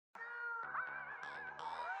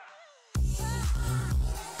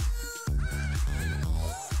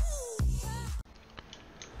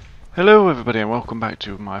Hello everybody and welcome back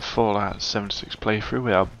to my Fallout 76 playthrough.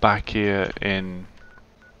 We are back here in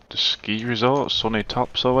the ski resort, Sunny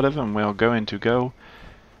Tops or whatever, and we are going to go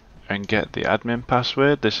and get the admin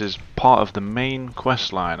password. This is part of the main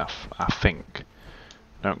quest line, I think.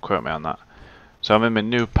 Don't quote me on that. So I'm in my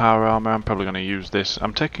new power armor. I'm probably going to use this.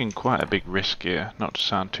 I'm taking quite a big risk here, not to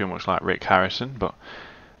sound too much like Rick Harrison, but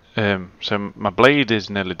so my blade is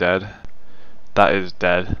nearly dead. That is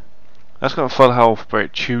dead. That's got full health, but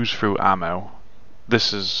it chews through ammo.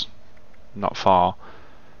 This is not far,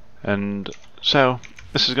 and so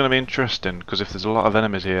this is going to be interesting because if there's a lot of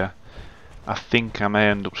enemies here, I think I may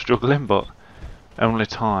end up struggling, but only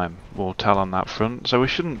time will tell on that front. So we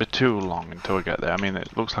shouldn't be too long until we get there. I mean,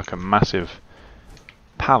 it looks like a massive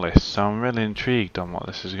palace, so I'm really intrigued on what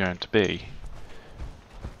this is going to be.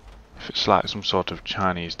 If it's like some sort of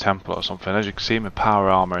Chinese temple or something. As you can see, my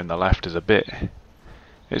power armor in the left is a bit.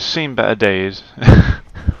 It's seen better days.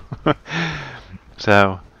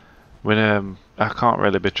 So when I can't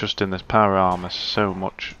really be trusting this power armor so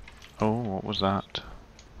much. Oh, what was that?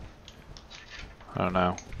 I don't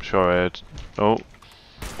know. I'm sure I heard. Oh,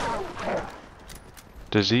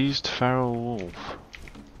 diseased feral wolf.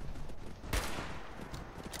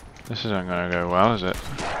 This isn't going to go well, is it?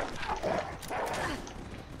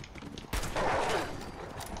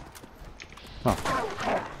 Oh.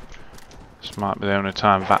 This might be the only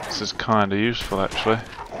time VATS is kind of useful, actually.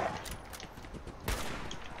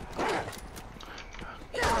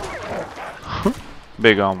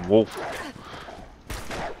 Big on wolf.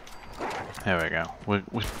 There we go.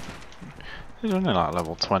 He's only like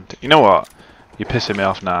level 20. You know what? You're pissing me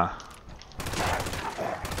off now.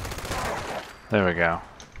 There we go.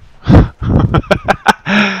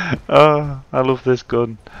 Oh, I love this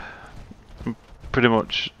gun. Pretty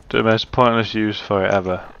much the most pointless use for it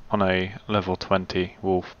ever on a level 20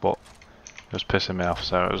 wolf, but it was pissing me off,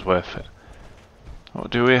 so it was worth it.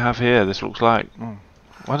 What do we have here? This looks like...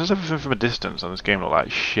 why does everything from a distance on this game look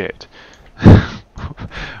like shit?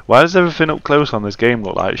 Why does everything up close on this game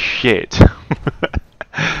look like shit?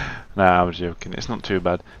 Nah, I'm joking. It's not too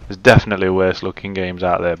bad. There's definitely worse looking games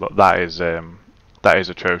out there, but that is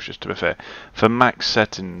atrocious, to be fair. For max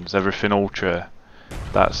settings, everything ultra,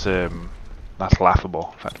 that's laughable.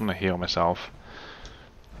 In fact, I'm gonna heal myself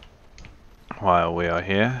while we are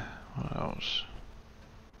here. What else?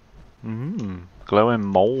 Glowing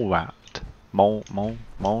mole rat. Mole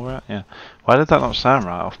rat? Yeah. Why did that not sound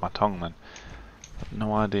right off my tongue then?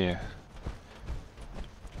 No idea.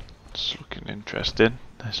 It's looking interesting.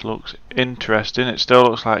 This looks interesting. It still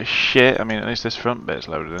looks like shit. I mean, at least this front bit's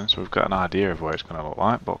loaded in, so we've got an idea of what it's going to look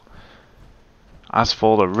like. But as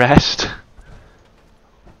for the rest,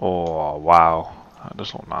 oh wow, that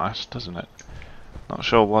does look nice, doesn't it? Not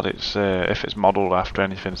sure what it's if it's modelled after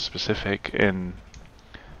anything specific in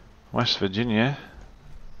West Virginia.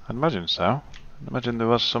 I'd imagine so. I'd imagine there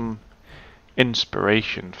was some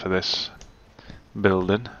inspiration for this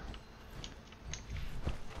building.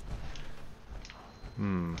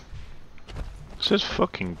 This is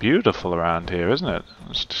fucking beautiful around here, isn't it?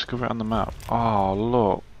 Let's discover it on the map. Oh,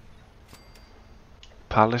 look.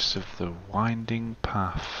 Palace of the Winding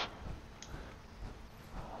Path.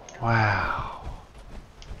 Wow.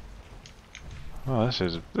 Oh, this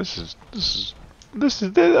is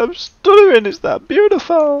I'm stuttering, it's that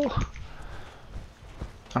beautiful.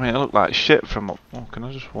 I mean, it looked like shit from up. Oh, can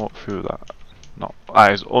I just walk through that? Not,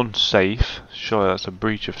 that is unsafe. Surely that's a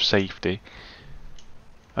breach of safety.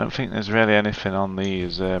 I don't think there's really anything on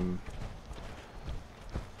these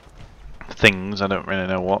things. I don't really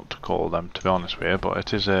know what to call them, to be honest with you, but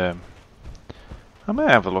it is I may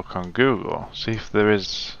have a look on Google, see if there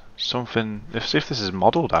is something, see if this is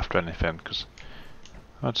modelled after anything, because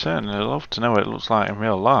I'd certainly love to know what it looks like in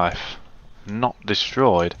real life, not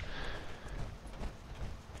destroyed.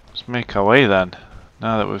 Let's make our way then,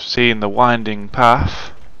 now that we've seen the winding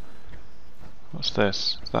path. What's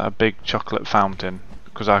this? Is that a big chocolate fountain?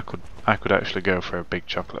 Because I could actually go for a big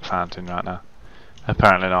chocolate fountain right now.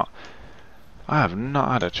 Apparently not. I have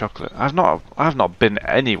not had a chocolate. I've not been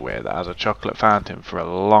anywhere that has a chocolate fountain for a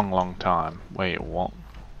long time. Wait, what?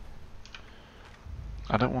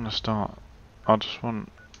 I don't want to start. I just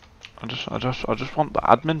want the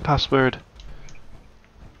admin password.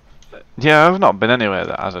 Yeah, I've not been anywhere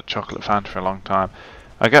that has a chocolate fountain for a long time.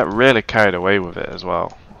 I get really carried away with it as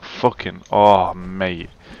well. Fucking, oh mate.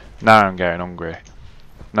 Now I'm getting hungry.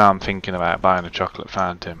 Now I'm thinking about buying a chocolate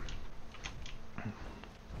fountain.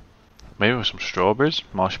 Maybe with some strawberries,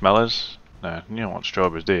 marshmallows. No, you don't want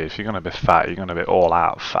strawberries, do you? If you're going to be fat, you're going to be all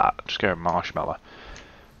out fat. Just go with marshmallow.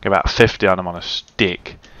 Get about 50 on them on a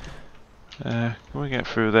stick. Can we get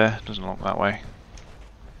through there? Doesn't look that way.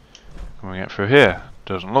 Can we get through here?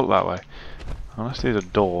 Doesn't look that way. Unless these are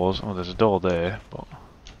doors. Oh, there's a door there, but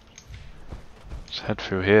let's head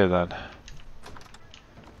through here then.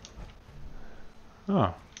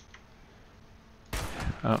 Oh.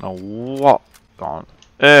 I don't know what on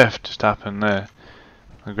earth just happened there.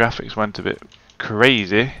 The graphics went a bit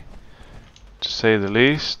crazy, to say the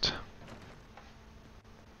least.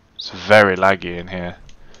 It's very laggy in here.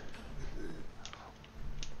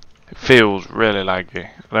 It feels really laggy.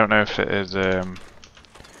 I don't know if it is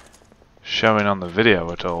showing on the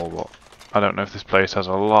video at all, but I don't know if this place has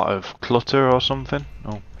a lot of clutter or something.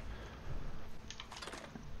 Oh.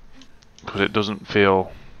 Because it doesn't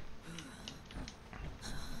feel...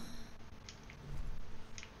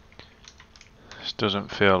 This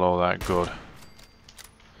doesn't feel all that good.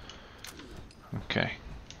 Okay.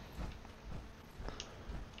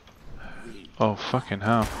 Oh fucking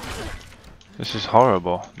hell. This is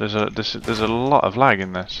horrible. There's a lot of lag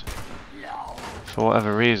in this. For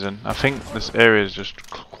whatever reason. I think this area is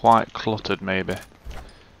just quite cluttered maybe.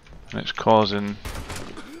 And it's causing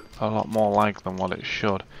a lot more lag than what it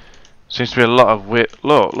should. Seems to be a lot of weird...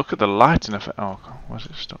 Look at the lighting effect. Oh, what's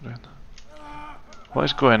it stop doing? What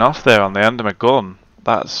is going off there on the end of my gun?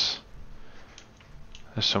 There's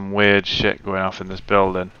some weird shit going off in this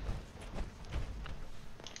building.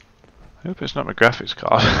 I hope it's not my graphics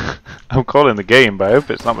card. I'm calling the game, but I hope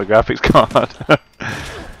it's not my graphics card.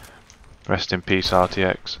 Rest in peace,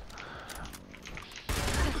 RTX.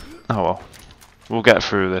 Oh well. We'll get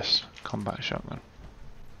through this. Combat shotgun.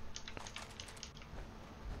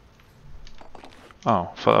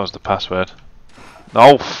 Oh, I thought that was the password.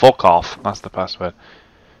 Oh, fuck off. That's the password.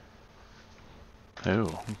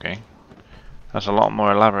 Oh, okay. That's a lot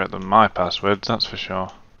more elaborate than my passwords, that's for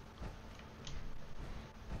sure.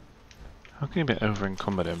 How can you be over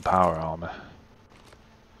encumbered in power armor?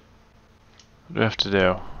 What do we have to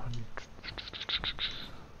do?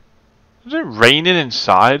 Is it raining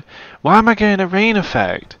inside? Why am I getting a rain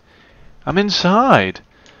effect? I'm inside.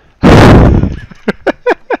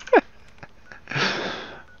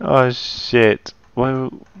 Oh shit.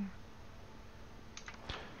 Well,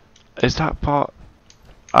 is that part?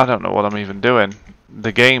 I don't know what I'm even doing.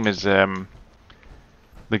 The game is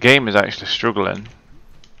actually struggling.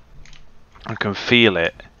 I can feel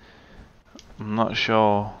it. I'm not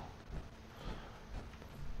sure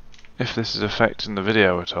if this is affecting the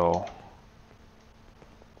video at all.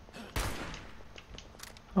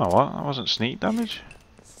 Oh, what? That wasn't sneak damage?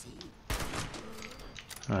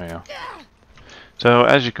 There we go. So,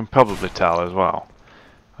 as you can probably tell as well,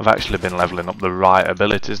 I've actually been leveling up the right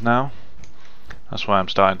abilities now. That's why I'm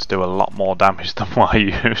starting to do a lot more damage than what I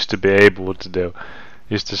used to be able to do.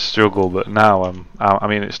 Used to struggle, but now I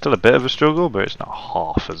mean, it's still a bit of a struggle, but it's not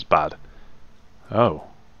half as bad. Oh,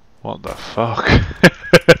 what the fuck?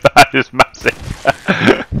 That is massive.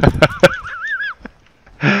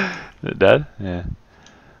 Is it dead? Yeah.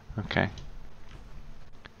 Okay.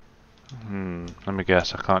 Let me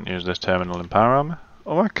guess, I can't use this terminal in power armor?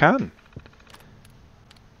 Oh, I can.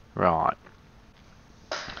 Right.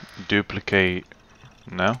 Duplicate.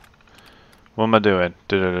 No. What am I doing?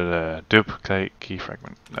 Duplicate key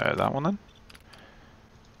fragment. That one then?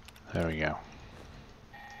 There we go.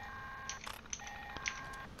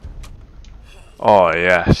 Oh,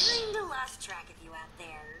 yes. I lost track of you out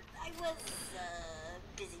there. I was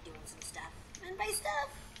busy doing some stuff. And by stuff,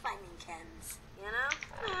 I mean Ken's. You know?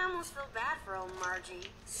 I almost feel bad for old Margie.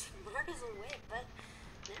 Smart as a whip, but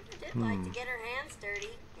never did like to get her hands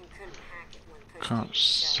dirty and couldn't hack it when pushed. Can't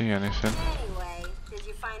see anything. Anyway, did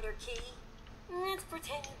you find her key? Let's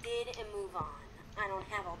pretend you did and move on. I don't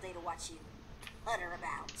have all day to watch you putter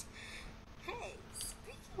about. Hey,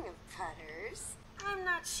 speaking of putters, I'm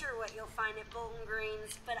not sure what you'll find at Bolton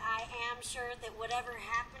Greens, but I am sure that whatever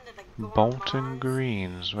happened to the Bolton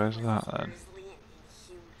Greens, where's that then?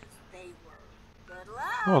 They were. Good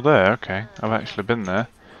luck. Oh, there, okay. I've actually been there.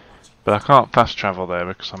 But I can't fast travel there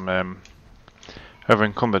because I'm over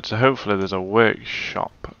encumbered, so hopefully there's a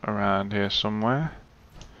workshop around here somewhere.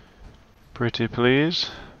 Pretty please.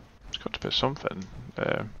 There's got to be something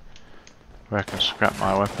where I can scrap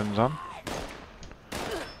my weapons on.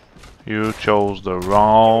 You chose the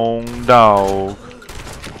wrong dog.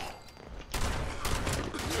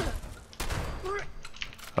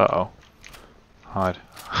 Uh-oh. Hide.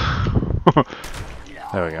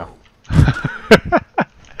 There we go.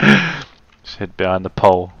 Just hid behind the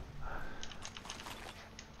pole.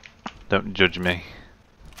 Don't judge me.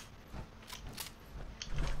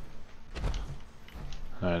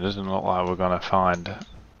 No, it doesn't look like we're gonna find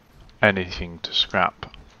anything to scrap.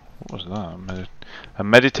 What was that? A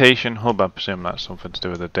meditation hub, I presume that's something to do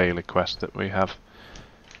with the daily quest that we have.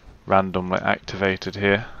 randomly activated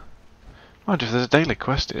here. Mind if there's a daily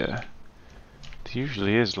quest here. There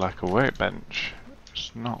usually is like a workbench.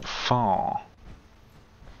 It's not far.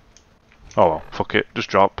 Oh well, fuck it, just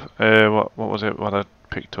drop. What was it? What I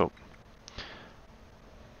picked up?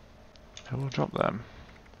 I will drop them.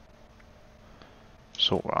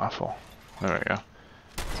 Assault rifle. There we go.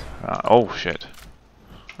 Oh shit.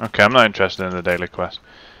 Okay, I'm not interested in the daily quest.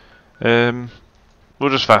 We'll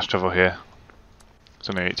just fast travel here. It's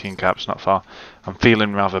only 18 caps, not far. I'm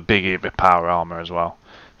feeling rather biggy with power armor as well.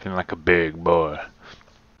 Feeling like a big boy.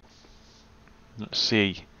 Let's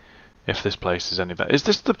see if this place is any better. Is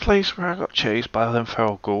this the place where I got chased by them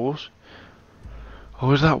feral ghouls?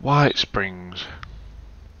 Or is that White Springs?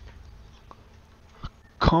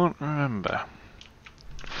 Can't remember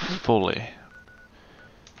fully.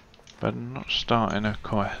 But I'm not starting a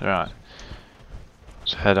quest. Right.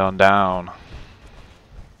 Let's head on down.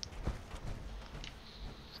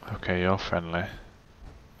 Okay, you're friendly.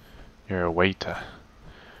 You're a waiter.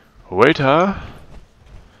 Waiter?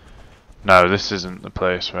 No, this isn't the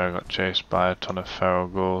place where I got chased by a ton of feral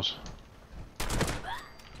ghouls.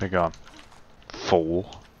 Be gone.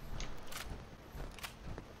 Fool.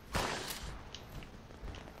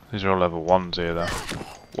 These are all level 1s here though.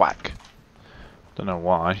 Whack. Don't know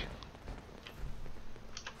why.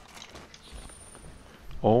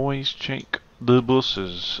 Always check the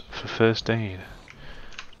buses for first aid.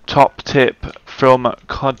 Top tip from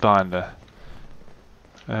Codbinder.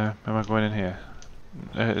 Am I going in here?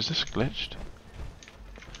 Is this glitched?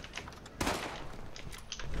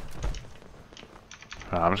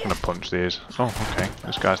 Right, I'm just gonna punch these. Oh, okay.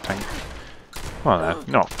 This guy's tank. Well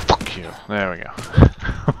then. No, fuck you. There we go.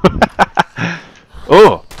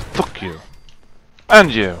 Oh, fuck you.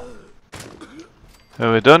 And you.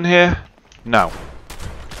 Are we done here? No.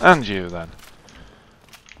 And you then.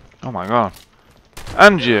 Oh my god.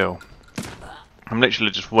 And you. I'm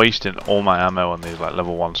literally just wasting all my ammo on these like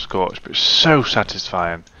level 1 Scorch, but it's so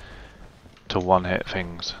satisfying to one-hit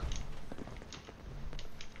things.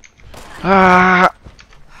 Ah!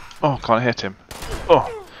 Oh, can't hit him.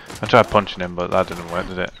 Oh, I tried punching him, but that didn't work,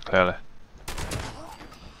 did it? Clearly.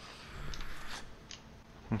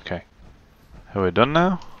 Okay. Are we done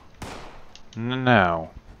now?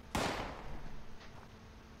 No.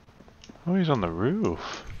 Oh, he's on the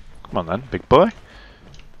roof. Come on then, big boy.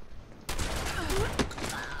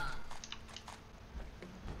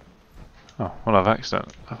 Oh, well I've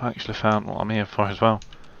actually found what I'm here for as well.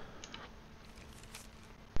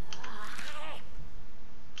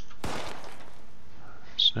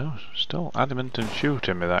 Still adamant and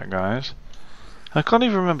shooting me, that guys. I can't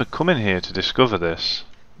even remember coming here to discover this.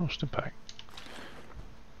 Oh, Stimpak.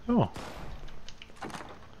 Oh.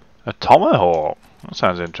 A tomahawk. That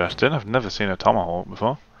sounds interesting. I've never seen a tomahawk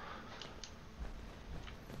before.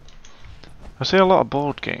 I see a lot of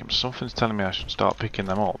board games. Something's telling me I should start picking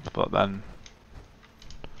them up, but then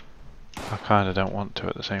I kind of don't want to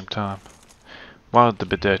at the same time. Why would there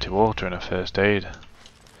be dirty water in a first aid?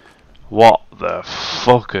 What the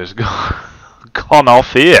fuck has gone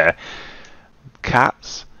off here?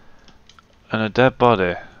 Cats and a dead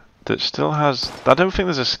body that still has... I don't think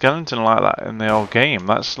there's a skeleton like that in the old game.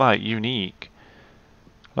 That's like unique.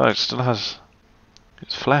 Like, it still has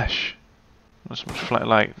its flesh. That's much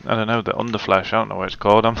like, I don't know, the underflesh, I don't know what it's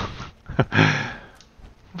called. I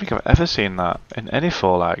don't think I've ever seen that in any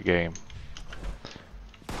Fallout game.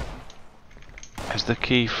 Is the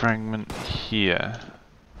key fragment here?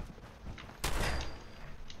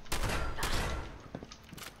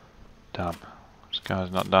 Damn, this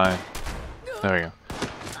guy's not dying. There we go.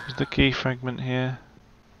 Is the key fragment here?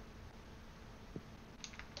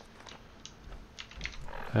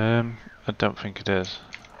 I don't think it is.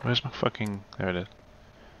 Where's my fucking... There it is.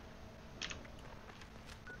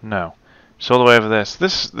 No. It's all the way over there. So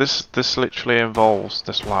this literally involves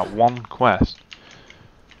this like one quest.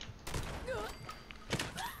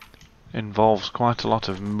 Involves quite a lot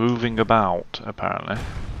of moving about, apparently.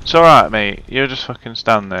 It's alright, mate. You just fucking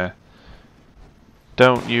stand there.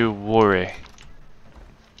 Don't you worry.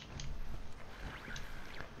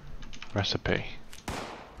 Recipe.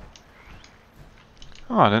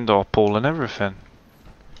 Oh, an indoor pool and everything.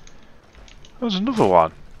 There's another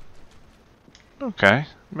one. Okay,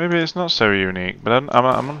 maybe it's not so unique, but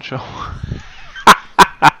I'm unsure.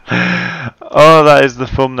 Oh, that is the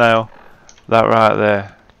thumbnail. That right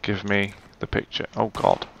there. Give me the picture. Oh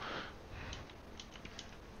God.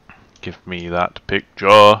 Give me that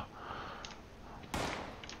picture.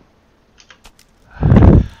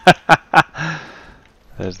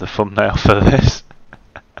 There's the thumbnail for this.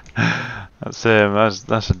 That's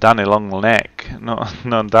a Danny long neck. not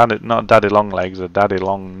daddy long legs, a daddy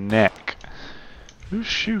long neck. Who's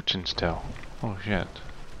shooting still? Oh shit,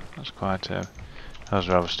 that's quite. That was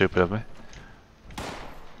rather stupid of me.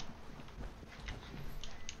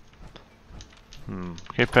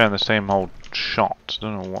 Keep playing the same old shot.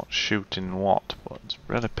 Don't know what's shooting what, but it's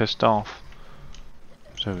really pissed off.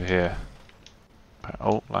 It's over here.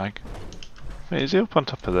 Oh, like. Wait, is he up on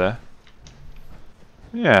top of there?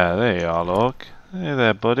 Yeah, there you are, look. Hey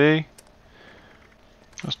there, buddy.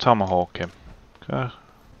 Let's tomahawk him. Okay.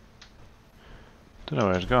 Don't know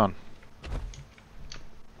where he's gone.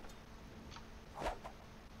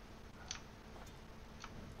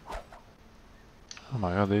 Oh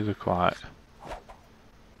my god, these are quite...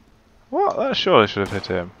 What? That surely should have hit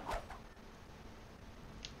him.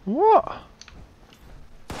 What?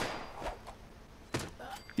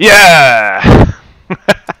 Yeah!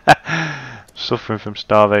 Suffering from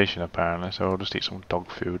starvation apparently, so I'll just eat some dog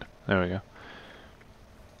food. There we go.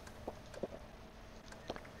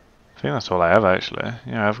 I think that's all I have actually.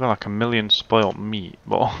 Yeah, I've got like 1,000,000 spoilt meat,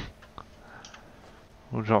 but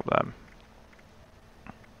we'll drop them.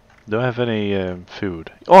 Do I have any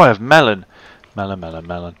food? Oh, I have melon!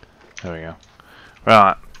 Melon. There we go.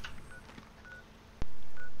 Right.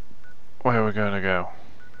 Where are we going to go?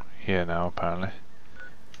 Here now, apparently.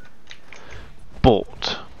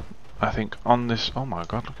 But I think on this... Oh my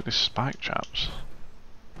god, look at these spike traps.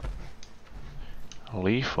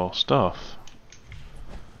 Lethal stuff.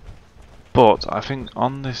 But I think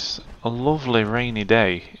on this lovely rainy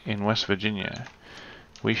day in West Virginia,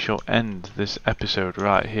 we shall end this episode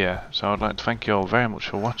right here. So I'd like to thank you all very much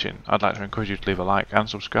for watching. I'd like to encourage you to leave a like and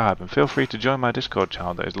subscribe, and feel free to join my Discord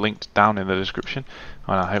channel that is linked down in the description,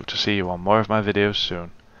 and I hope to see you on more of my videos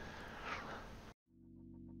soon.